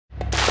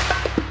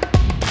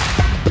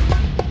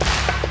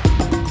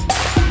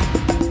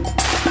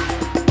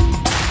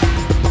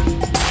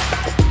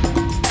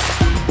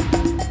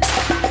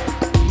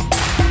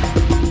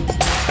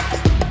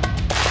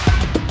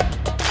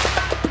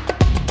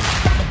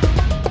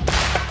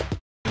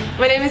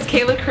My name is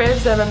Kayla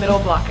Cribbs, I'm a middle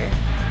blocker.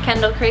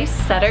 Kendall Crease,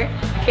 setter.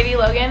 Katie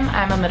Logan,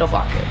 I'm a middle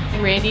blocker.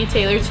 Randy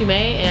Taylor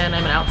Toomey, and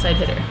I'm an outside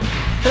hitter.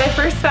 When I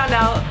first found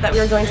out that we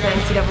were going to the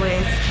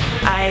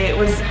NCAAs, I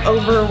was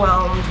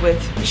overwhelmed with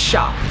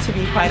shock, to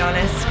be quite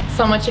honest.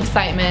 So much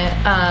excitement,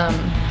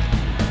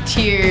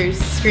 tears,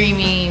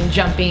 screaming,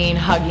 jumping,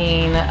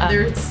 hugging.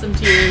 There's some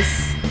tears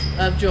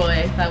of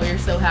joy that we were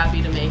so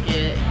happy to make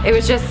it. It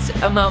was just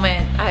a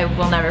moment I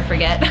will never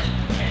forget.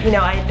 You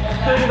know, I'd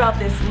heard about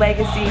this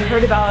legacy,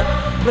 heard about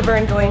La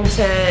Verne going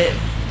to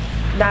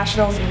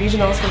nationals and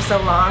regionals for so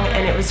long,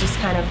 and it was just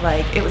kind of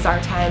like, it was our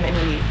time and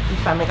we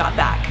finally got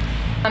back.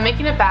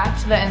 Making it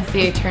back to the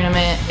NCAA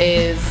tournament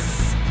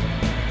is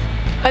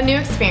a new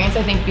experience,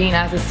 I think, being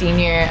as a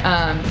senior,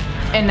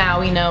 and now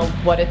we know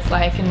what it's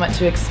like and what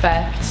to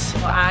expect.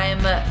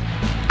 I'm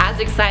as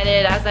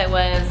excited as I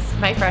was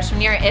my freshman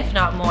year, if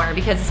not more,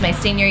 because it's my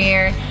senior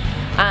year.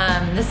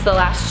 This is the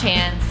last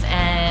chance,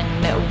 and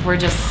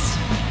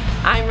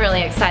I'm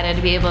really excited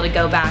to be able to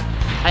go back.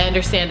 I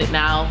understand it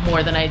now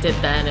more than I did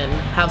then, and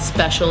how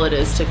special it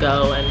is to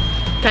go,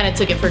 and kind of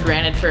took it for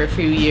granted for a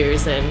few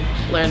years and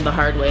learned the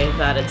hard way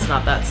that it's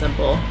not that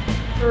simple.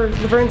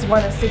 La Verne's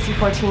one of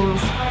 64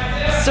 teams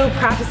still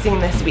practicing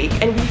this week,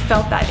 and we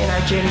felt that in our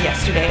gym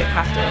yesterday at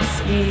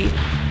practice. We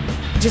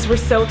just were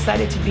so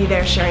excited to be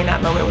there sharing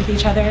that moment with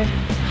each other,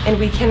 and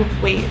we can't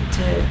wait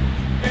to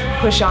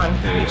push on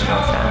through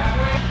regionals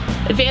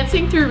now.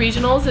 Advancing through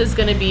regionals is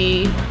going to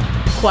be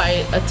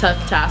quite a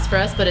tough task for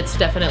us, but it's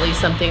definitely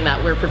something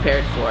that we're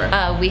prepared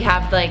for. We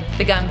have like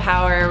the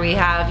gunpowder, we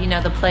have, you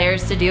know, the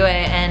players to do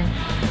it, and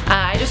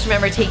I just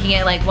remember taking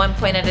it like one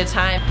point at a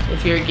time.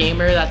 If you're a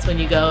gamer, that's when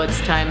you go.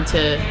 It's time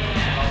to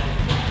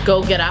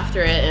go get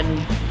after it,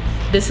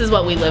 and this is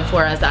what we live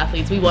for as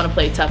athletes. We want to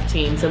play tough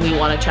teams and we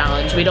want to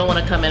challenge. We don't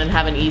want to come in and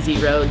have an easy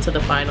road to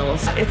the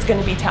finals. It's going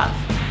to be tough,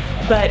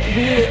 but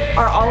we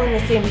are all on the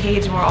same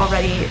page and we're all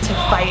ready to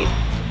fight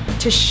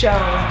to show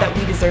that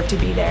we deserve to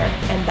be there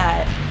and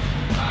that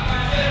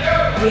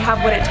we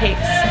have what it takes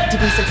to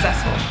be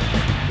successful.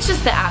 It's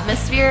just the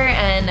atmosphere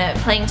and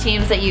playing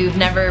teams that you've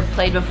never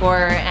played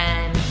before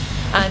and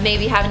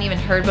maybe haven't even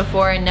heard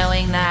before, and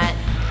knowing that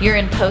you're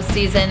in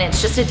postseason,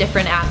 it's just a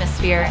different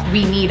atmosphere.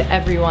 We need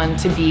everyone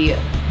to be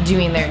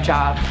doing their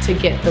job to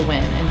get the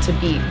win and to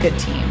beat good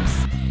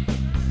teams.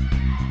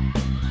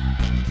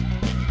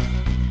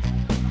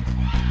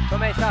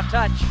 Toomey soft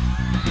touch.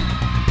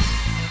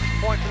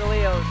 Point for the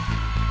Leos.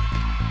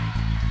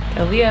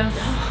 Go Leos.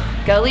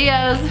 Go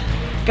Leos!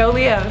 Go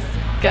Leos!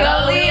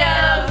 Go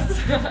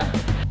Leos!